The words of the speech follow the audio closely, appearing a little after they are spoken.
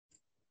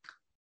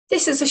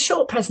This is a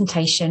short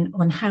presentation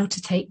on how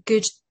to take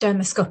good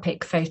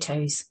dermoscopic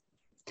photos.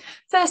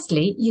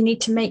 Firstly, you need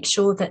to make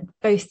sure that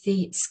both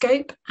the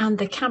scope and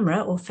the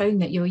camera or phone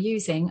that you're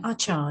using are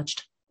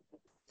charged.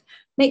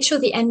 Make sure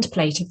the end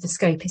plate of the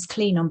scope is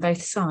clean on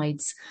both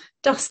sides.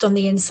 Dust on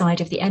the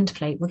inside of the end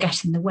plate will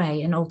get in the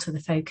way and alter the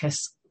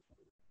focus.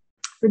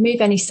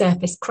 Remove any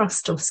surface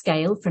crust or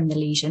scale from the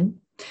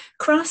lesion.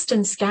 Crust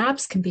and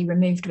scabs can be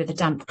removed with a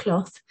damp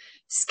cloth.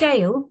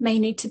 Scale may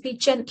need to be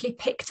gently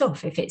picked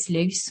off if it's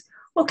loose,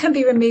 or can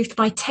be removed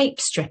by tape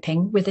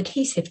stripping with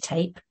adhesive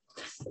tape,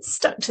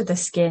 stuck to the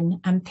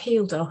skin and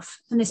peeled off,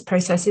 and this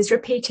process is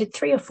repeated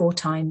 3 or 4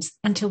 times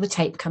until the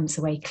tape comes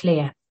away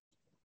clear.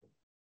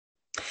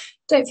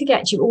 Don't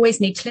forget, you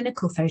always need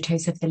clinical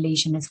photos of the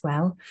lesion as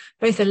well,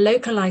 both a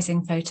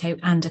localizing photo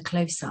and a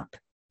close-up.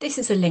 This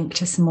is a link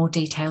to some more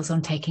details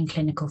on taking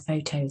clinical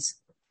photos.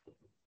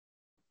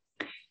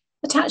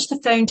 Attach the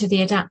phone to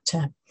the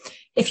adapter.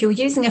 If you're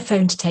using a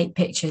phone to take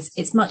pictures,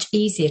 it's much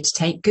easier to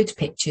take good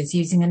pictures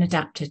using an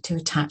adapter to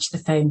attach the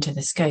phone to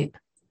the scope.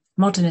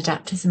 Modern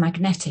adapters are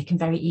magnetic and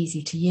very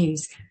easy to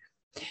use.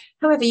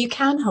 However, you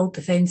can hold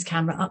the phone's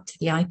camera up to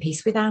the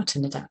eyepiece without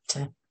an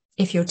adapter.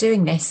 If you're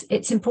doing this,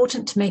 it's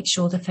important to make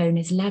sure the phone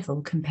is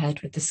level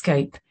compared with the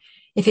scope.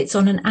 If it's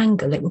on an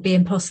angle, it will be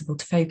impossible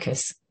to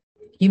focus.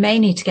 You may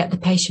need to get the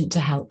patient to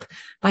help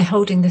by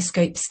holding the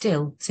scope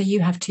still so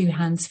you have 2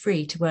 hands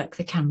free to work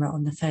the camera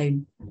on the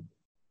phone.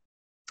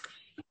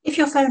 If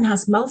your phone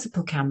has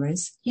multiple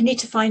cameras, you need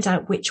to find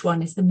out which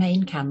one is the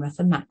main camera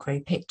for macro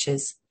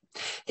pictures.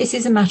 This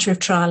is a matter of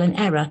trial and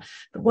error,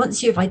 but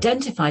once you've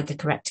identified the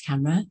correct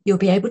camera, you'll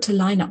be able to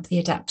line up the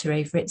adapter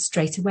over it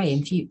straight away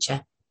in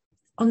future.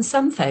 On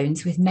some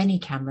phones with many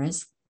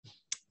cameras,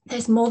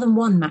 there's more than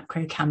one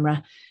macro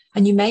camera,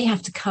 and you may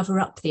have to cover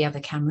up the other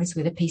cameras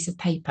with a piece of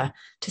paper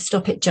to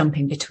stop it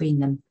jumping between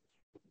them.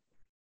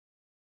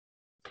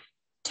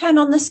 Turn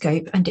on the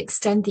scope and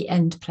extend the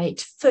end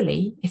plate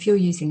fully if you're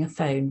using a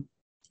phone.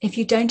 If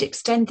you don't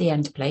extend the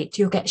end plate,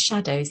 you'll get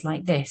shadows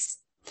like this.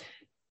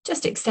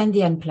 Just extend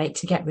the end plate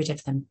to get rid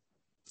of them.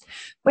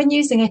 When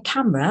using a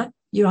camera,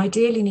 you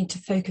ideally need to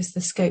focus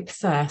the scope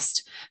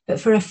first, but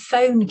for a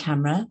phone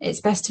camera,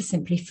 it's best to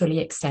simply fully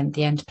extend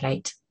the end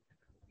plate.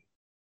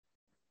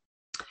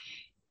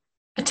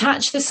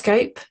 Attach the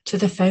scope to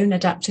the phone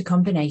adapter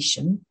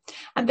combination,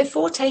 and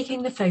before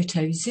taking the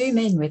photo, zoom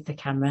in with the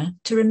camera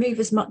to remove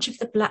as much of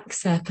the black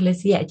circle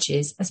as the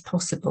edges as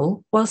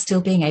possible while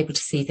still being able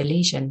to see the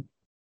lesion.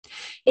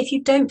 If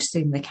you don't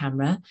zoom the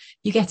camera,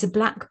 you get a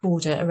black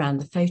border around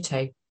the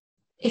photo.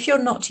 If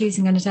you're not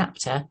using an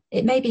adapter,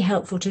 it may be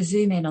helpful to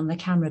zoom in on the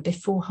camera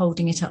before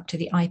holding it up to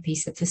the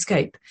eyepiece of the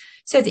scope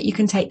so that you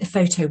can take the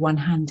photo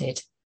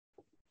one-handed.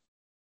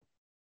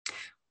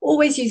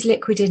 Always use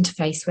liquid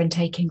interface when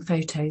taking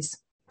photos.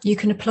 You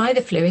can apply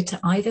the fluid to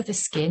either the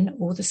skin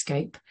or the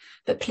scope,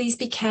 but please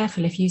be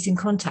careful if using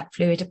contact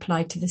fluid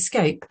applied to the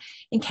scope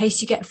in case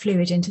you get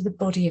fluid into the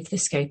body of the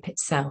scope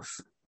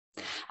itself.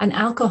 An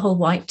alcohol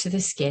wipe to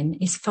the skin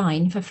is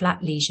fine for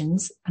flat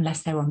lesions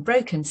unless they're on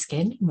broken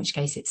skin, in which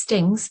case it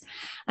stings,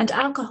 and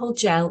alcohol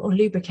gel or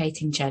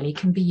lubricating jelly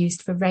can be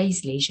used for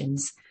raised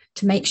lesions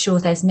to make sure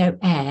there's no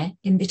air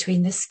in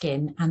between the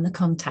skin and the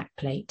contact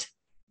plate.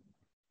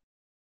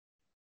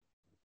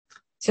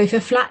 So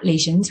for flat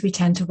lesions, we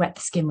tend to wet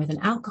the skin with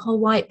an alcohol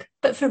wipe,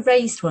 but for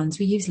raised ones,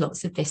 we use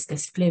lots of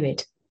viscous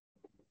fluid.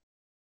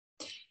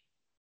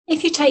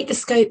 If you take the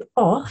scope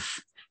off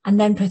and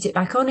then put it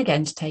back on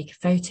again to take a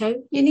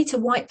photo, you need to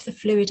wipe the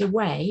fluid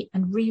away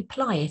and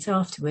reapply it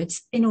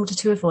afterwards in order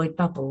to avoid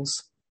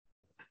bubbles.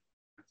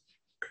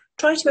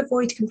 Try to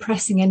avoid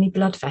compressing any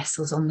blood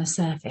vessels on the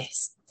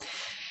surface.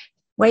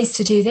 Ways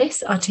to do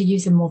this are to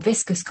use a more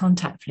viscous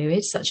contact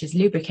fluid, such as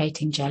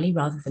lubricating jelly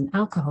rather than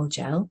alcohol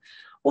gel,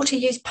 or to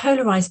use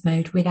polarized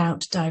mode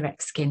without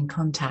direct skin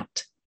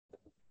contact.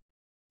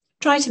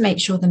 Try to make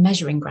sure the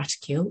measuring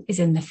graticule is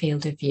in the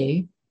field of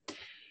view,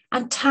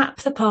 and tap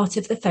the part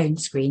of the phone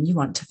screen you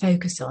want to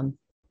focus on.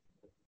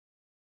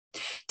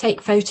 Take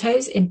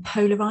photos in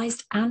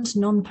polarized and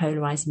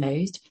non-polarized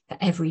mode for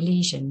every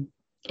lesion.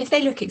 If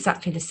they look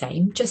exactly the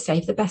same, just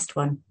save the best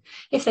one.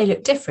 If they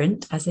look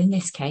different, as in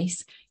this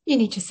case, you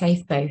need to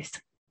save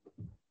both.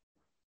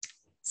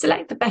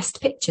 Select the best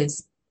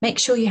pictures. Make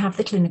sure you have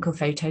the clinical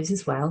photos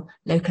as well,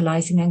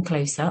 localizing and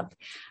close-up,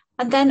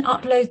 and then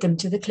upload them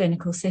to the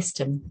clinical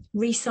system,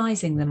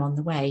 resizing them on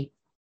the way.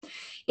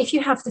 If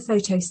you have the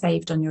photo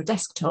saved on your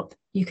desktop,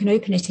 you can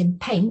open it in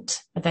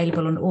Paint,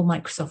 available on all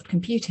Microsoft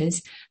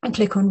computers, and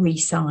click on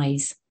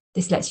Resize.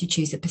 This lets you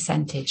choose a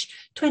percentage.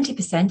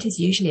 20% is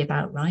usually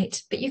about right,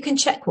 but you can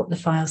check what the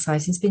file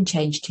size has been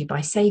changed to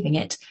by saving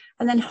it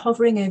and then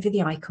hovering over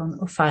the icon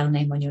or file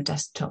name on your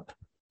desktop.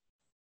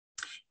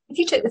 If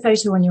you took the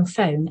photo on your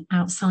phone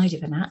outside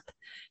of an app,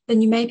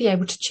 then you may be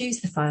able to choose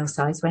the file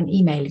size when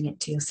emailing it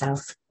to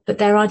yourself. But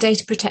there are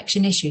data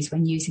protection issues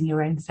when using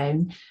your own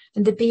phone,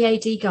 and the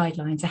BAD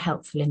guidelines are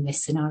helpful in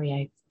this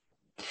scenario.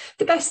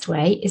 The best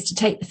way is to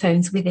take the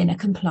phones within a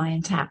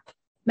compliant app.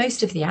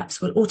 Most of the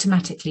apps will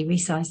automatically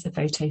resize the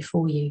photo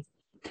for you.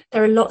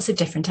 There are lots of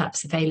different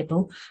apps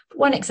available, but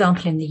one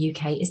example in the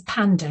UK is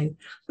Pando,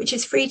 which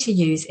is free to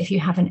use if you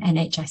have an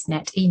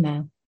NHSnet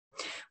email.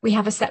 We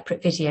have a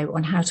separate video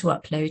on how to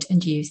upload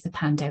and use the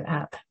Pando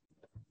app.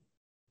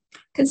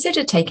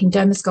 Consider taking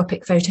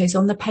dermoscopic photos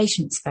on the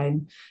patient's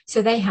phone,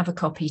 so they have a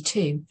copy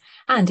too,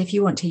 and if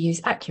you want to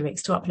use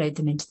Accurix to upload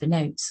them into the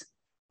notes.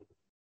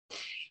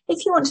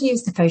 If you want to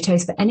use the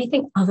photos for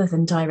anything other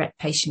than direct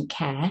patient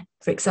care,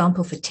 for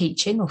example for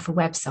teaching or for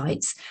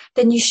websites,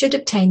 then you should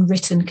obtain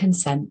written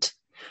consent.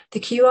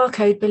 The QR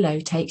code below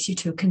takes you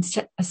to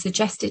a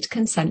suggested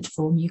consent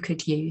form you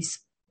could use.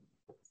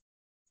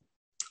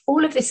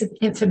 All of this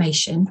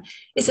information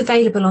is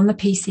available on the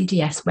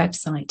PCDS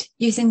website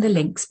using the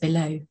links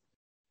below.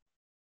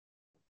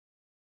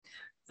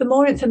 For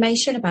more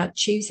information about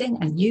choosing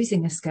and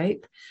using a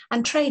scope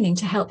and training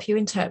to help you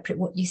interpret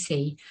what you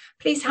see,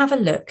 please have a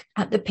look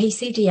at the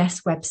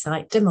PCDS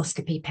website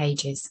dermoscopy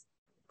pages.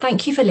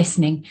 Thank you for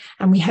listening,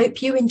 and we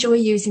hope you enjoy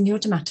using your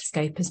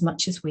dermatoscope as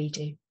much as we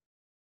do.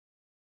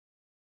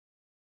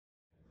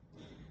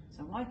 So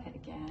I'll wipe it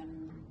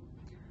again,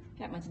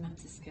 get my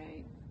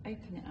dermatoscope,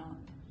 open it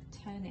up,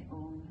 turn it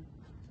on,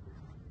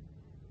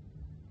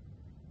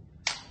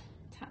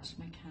 attach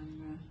my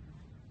camera,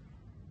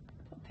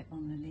 pop it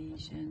on the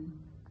lesion,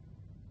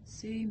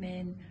 zoom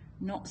in,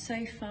 not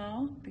so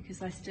far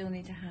because I still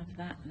need to have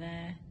that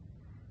there,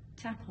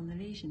 tap on the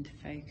lesion to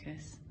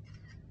focus,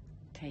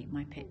 take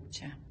my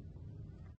picture.